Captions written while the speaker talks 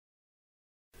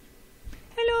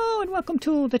welcome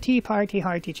to the Tea Party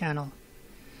Hearty channel.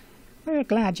 We're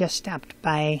glad you stopped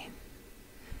by.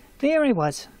 There I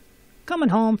was, coming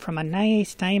home from a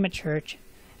nice time at church,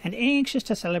 and anxious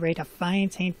to celebrate a fine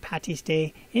St. Patty's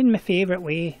Day in my favourite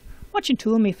way, watching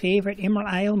two of my favourite Emerald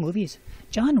Isle movies,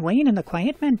 John Wayne and the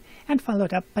Quiet Man, and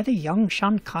followed up by the young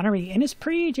Sean Connery in his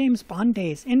pre-James Bond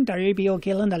days in Derby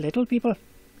O'Gill and the Little People.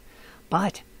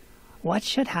 But what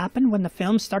should happen when the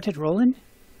film started rolling?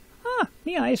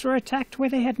 My eyes were attacked where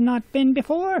they had not been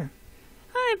before.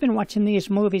 I've been watching these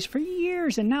movies for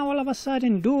years, and now all of a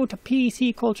sudden, due to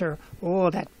PC culture,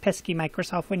 that pesky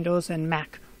Microsoft Windows and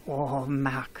Mac,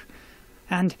 Mac,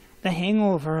 and the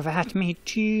hangover of at me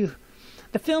too.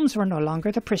 The films were no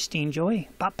longer the pristine joy,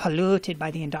 but polluted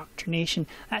by the indoctrination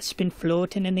that's been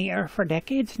floating in the air for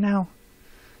decades now.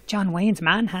 John Wayne's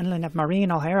manhandling of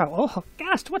Maureen O'Hara,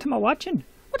 ghast, what am I watching?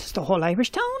 What is the whole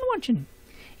Irish town watching?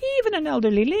 Even an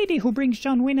elderly lady who brings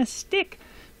John Wayne a stick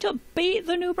to bait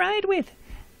the new bride with.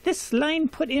 This line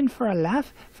put in for a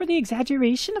laugh, for the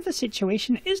exaggeration of the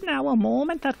situation, is now a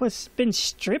moment that was been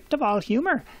stripped of all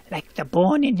humour, like the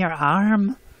bone in your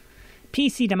arm.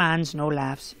 PC demands no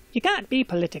laughs. You can't be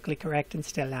politically correct and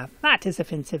still laugh. That is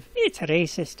offensive. It's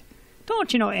racist.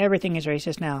 Don't you know everything is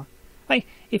racist now? Why,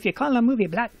 if you call a movie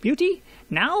Black Beauty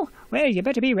now, well, you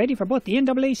better be ready for both the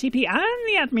NAACP and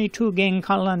the At Me Too gang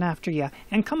calling after you,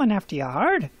 and coming after you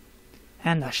hard.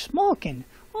 And the smoking.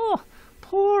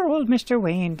 Poor old Mr.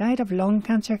 Wayne died of lung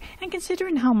cancer, and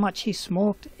considering how much he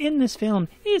smoked in this film,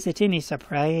 is it any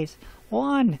surprise?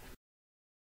 1,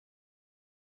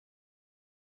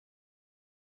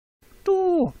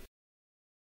 2,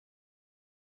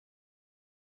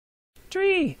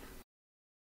 3,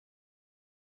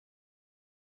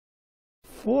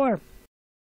 4,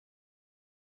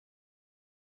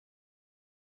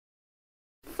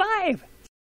 5,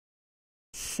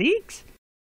 6,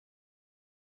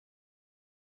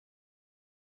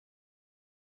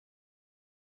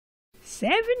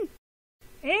 7,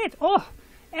 8.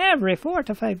 Every 4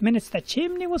 to 5 minutes the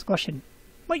chimney was gushing.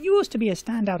 What used to be a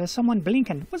standout as someone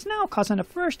blinking was now causing a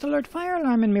first alert fire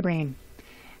alarm in my brain.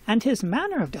 And his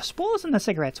manner of disposing the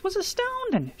cigarettes was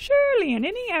astounding, surely in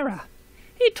any era.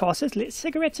 He tosses lit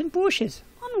cigarettes in bushes,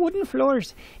 on wooden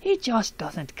floors. He just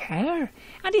doesn't care,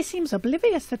 and he seems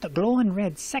oblivious that the glowing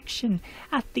red section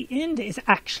at the end is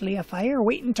actually a fire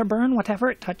waiting to burn whatever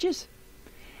it touches.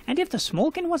 And if the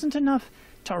smoking wasn't enough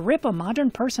to rip a modern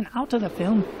person out of the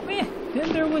film,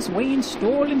 then there was Wayne's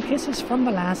stolen kisses from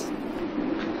the lass.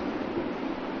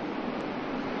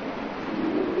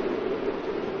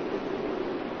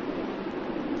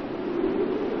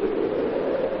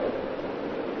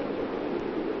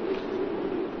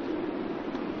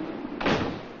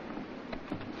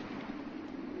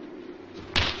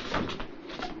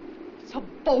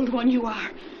 Bold one you are.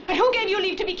 And who gave you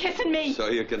leave to be kissing me? So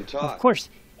you can talk. Of course,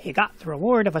 he got the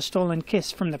reward of a stolen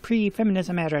kiss from the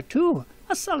pre-feminism era too.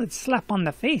 A solid slap on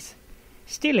the face.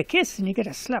 Steal a kiss and you get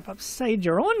a slap upside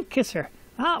your own kisser.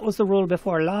 That was the rule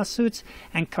before lawsuits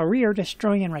and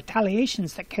career-destroying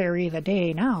retaliations that carry the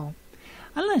day now.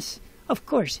 Unless, of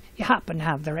course, you happen to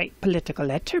have the right political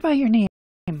letter by your name.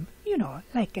 You know,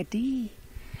 like a D.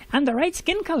 And the right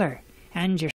skin colour.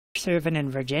 And you're serving in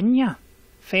Virginia.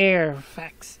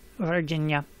 Fairfax,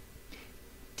 Virginia.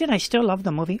 Did I still love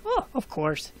the movie? Of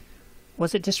course.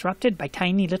 Was it disrupted by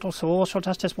tiny little social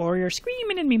justice warriors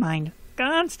screaming in me mind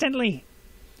constantly?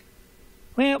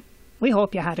 Well, we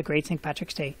hope you had a great St.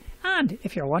 Patrick's Day. And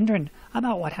if you're wondering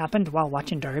about what happened while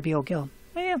watching Derby O'Gill,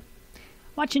 well,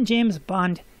 watching James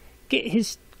Bond get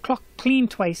his clock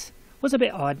cleaned twice was a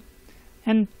bit odd.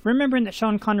 And remembering that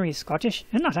Sean Connery is Scottish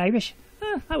and not Irish,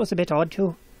 that was a bit odd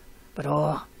too. But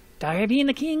Derby and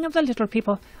the King of the Little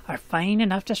People are fine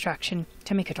enough distraction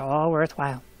to make it all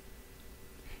worthwhile.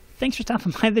 Thanks for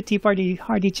stopping by the Tea Party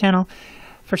Hearty channel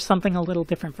for something a little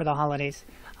different for the holidays.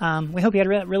 We hope you had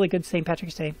a really good St.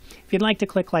 Patrick's Day. If you'd like to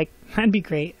click like, that'd be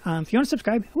great. If you want to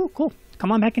subscribe, cool.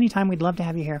 Come on back anytime. We'd love to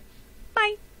have you here.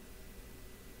 Bye.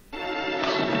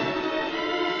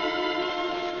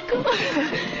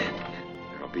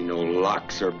 There'll be no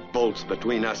locks or bolts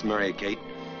between us, Mary Kate.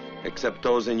 Except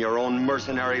those in your own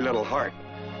mercenary little heart.